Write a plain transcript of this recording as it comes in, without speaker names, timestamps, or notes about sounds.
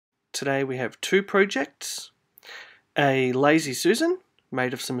Today we have two projects, a Lazy Susan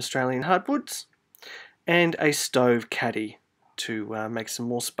made of some Australian hardwoods and a Stove Caddy to make some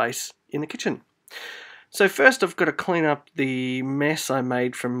more space in the kitchen. So first I've got to clean up the mess I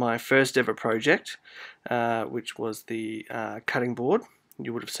made from my first ever project, which was the cutting board.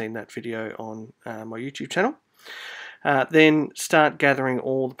 You would have seen that video on my YouTube channel. Then start gathering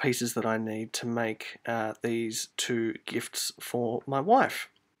all the pieces that I need to make these two gifts for my wife.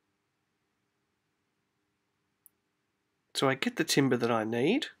 So I get the timber that I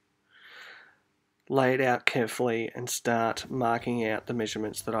need, lay it out carefully and start marking out the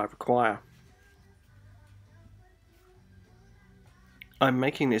measurements that I require. I'm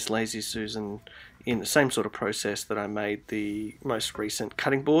making this Lazy Susan in the same sort of process that I made the most recent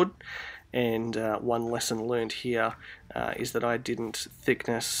cutting board, and one lesson learned here is that I didn't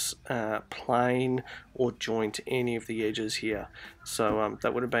thickness, plane or joint any of the edges here, so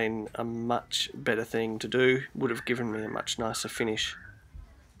that would have been a much better thing to do, would have given me a much nicer finish.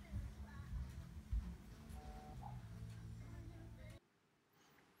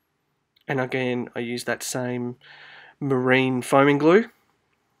 And again, I use that same marine foaming glue,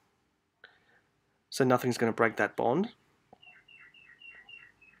 so nothing's going to break that bond.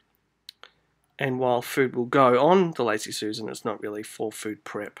 And while food will go on the Lazy Susan, it's not really for food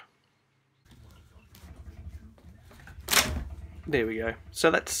prep. There we go. So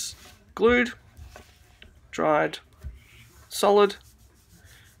that's glued, dried, solid.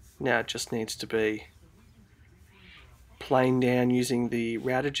 Now it just needs to be planed down using the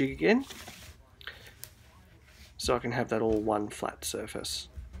Router Jig again, so I can have that all one flat surface.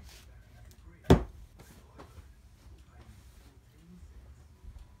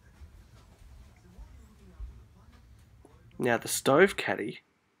 Now the Stove Caddy,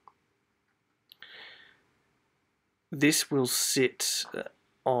 this will sit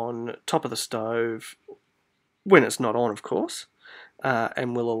on top of the stove when it's not on, of course,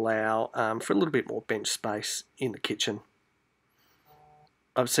 and will allow for a little bit more bench space in the kitchen.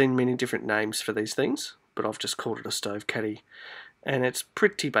 I've seen many different names for these things, but I've just called it a Stove Caddy, and it's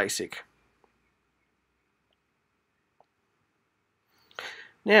pretty basic.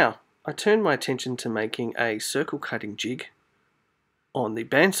 Now, I turned my attention to making a circle cutting jig on the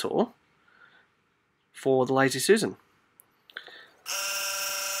bandsaw for the Lazy Susan.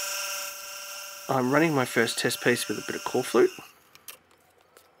 I'm running my first test piece with a bit of core flute,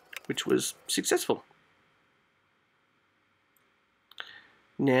 which was successful.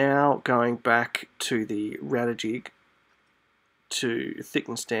 Now going back to the Router Jig to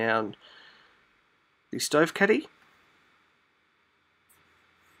thickness down the Stove Caddy.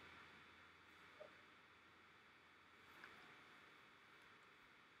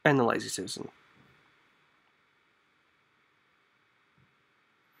 And the Lazy Susan.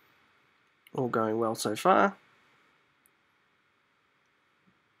 All going well so far.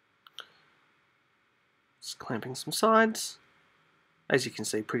 Just clamping some sides. As you can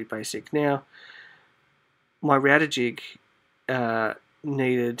see, pretty basic. Now, my Router Jig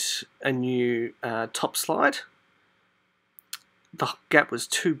needed a new top slide. The gap was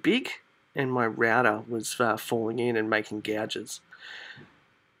too big and my router was falling in and making gouges.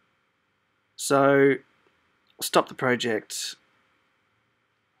 So, stop the project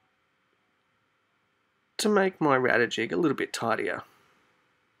to make my Router Jig a little bit tidier.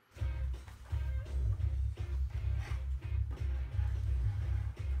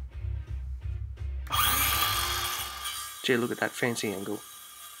 Gee, look at that fancy angle.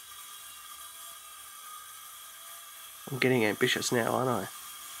 I'm getting ambitious now, aren't I?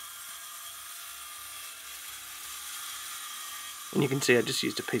 And you can see I just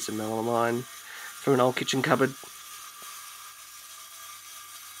used a piece of melamine from an old kitchen cupboard.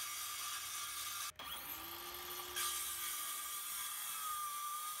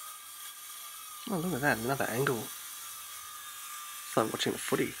 Oh, look at that, another angle. It's like watching the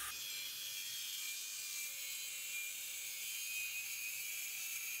footy.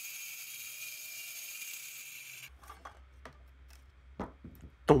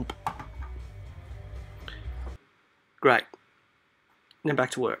 Thump. Great. Now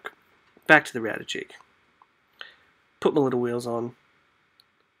back to work. Back to the Router Jig. Put my little wheels on.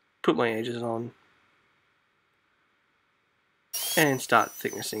 Put my edges on. And start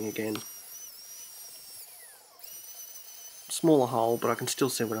thicknessing again. Smaller hole, but I can still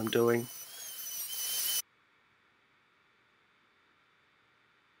see what I'm doing.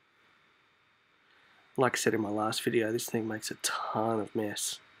 Like I said in my last video, this thing makes a ton of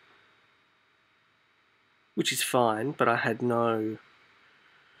mess. Which is fine, but I had no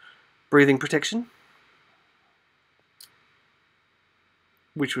breathing protection.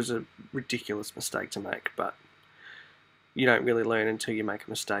 which was a ridiculous mistake to make, but you don't really learn until you make a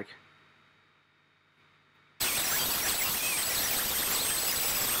mistake.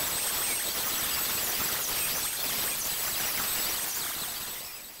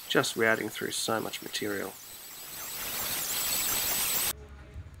 Just routing through so much material.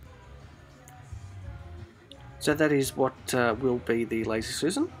 So that is what will be the Lazy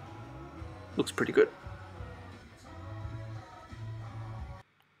Susan. Looks pretty good.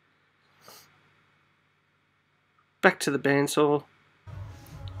 Back to the Bandsaw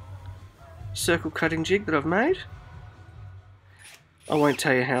Circle Cutting Jig that I've made. I won't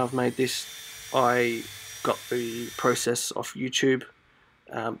tell you how I've made this. I got the process off YouTube.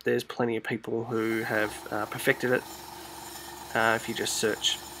 There's plenty of people who have perfected it. If you just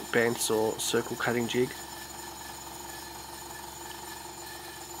search Bandsaw Circle Cutting Jig,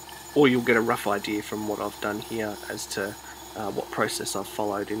 or you'll get a rough idea from what I've done here as to what process I've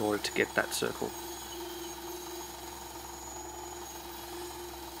followed in order to get that circle.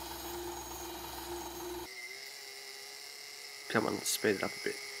 Come on, let's speed it up a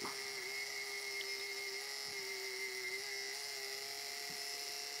bit.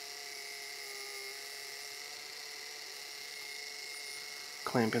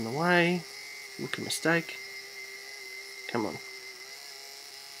 Clamp in the way, rookie mistake. Come on.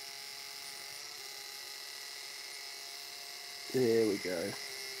 There we go.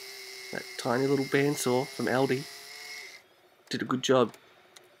 That tiny little bandsaw from Aldi did a good job.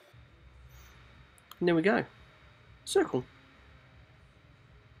 And there we go. Circle.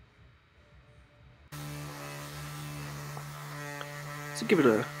 So give it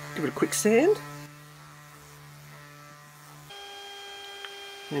a quick sand.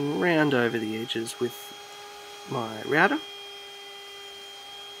 And round over the edges with my router.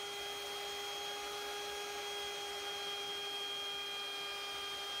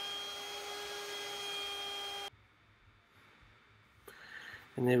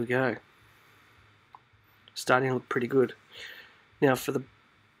 And there we go. Starting to look pretty good. Now for the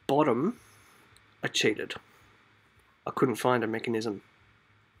bottom, I cheated. I couldn't find a mechanism,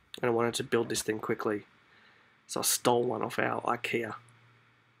 and I wanted to build this thing quickly, so I stole one off our IKEA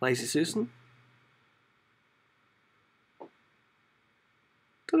Lazy Susan.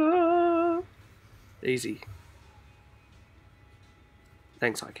 Ta-da! Easy.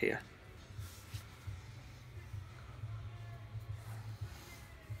 Thanks, IKEA.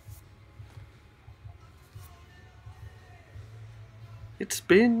 It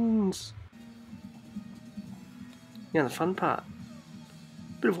spins. Now the fun part.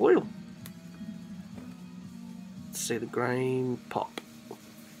 Bit of oil. Let's see the grain pop.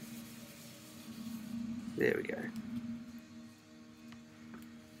 There we go.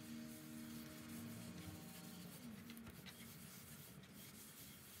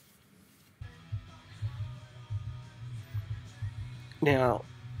 Now,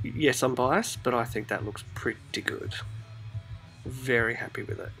 yes, I'm biased, but I think that looks pretty good. Very happy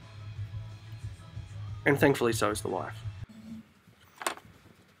with it. And thankfully so is the wife.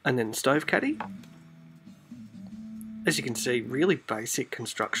 And then the Stove Caddy. As you can see, really basic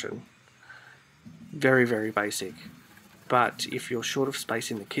construction. Very, very basic. But if you're short of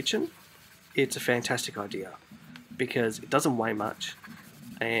space in the kitchen, it's a fantastic idea because it doesn't weigh much,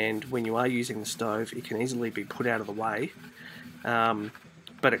 and when you are using the stove, it can easily be put out of the way,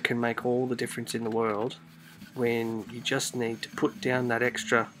 but it can make all the difference in the world when you just need to put down that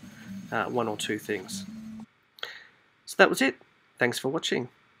extra one or two things. So that was it. Thanks for watching.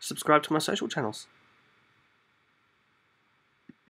 Subscribe to my social channels.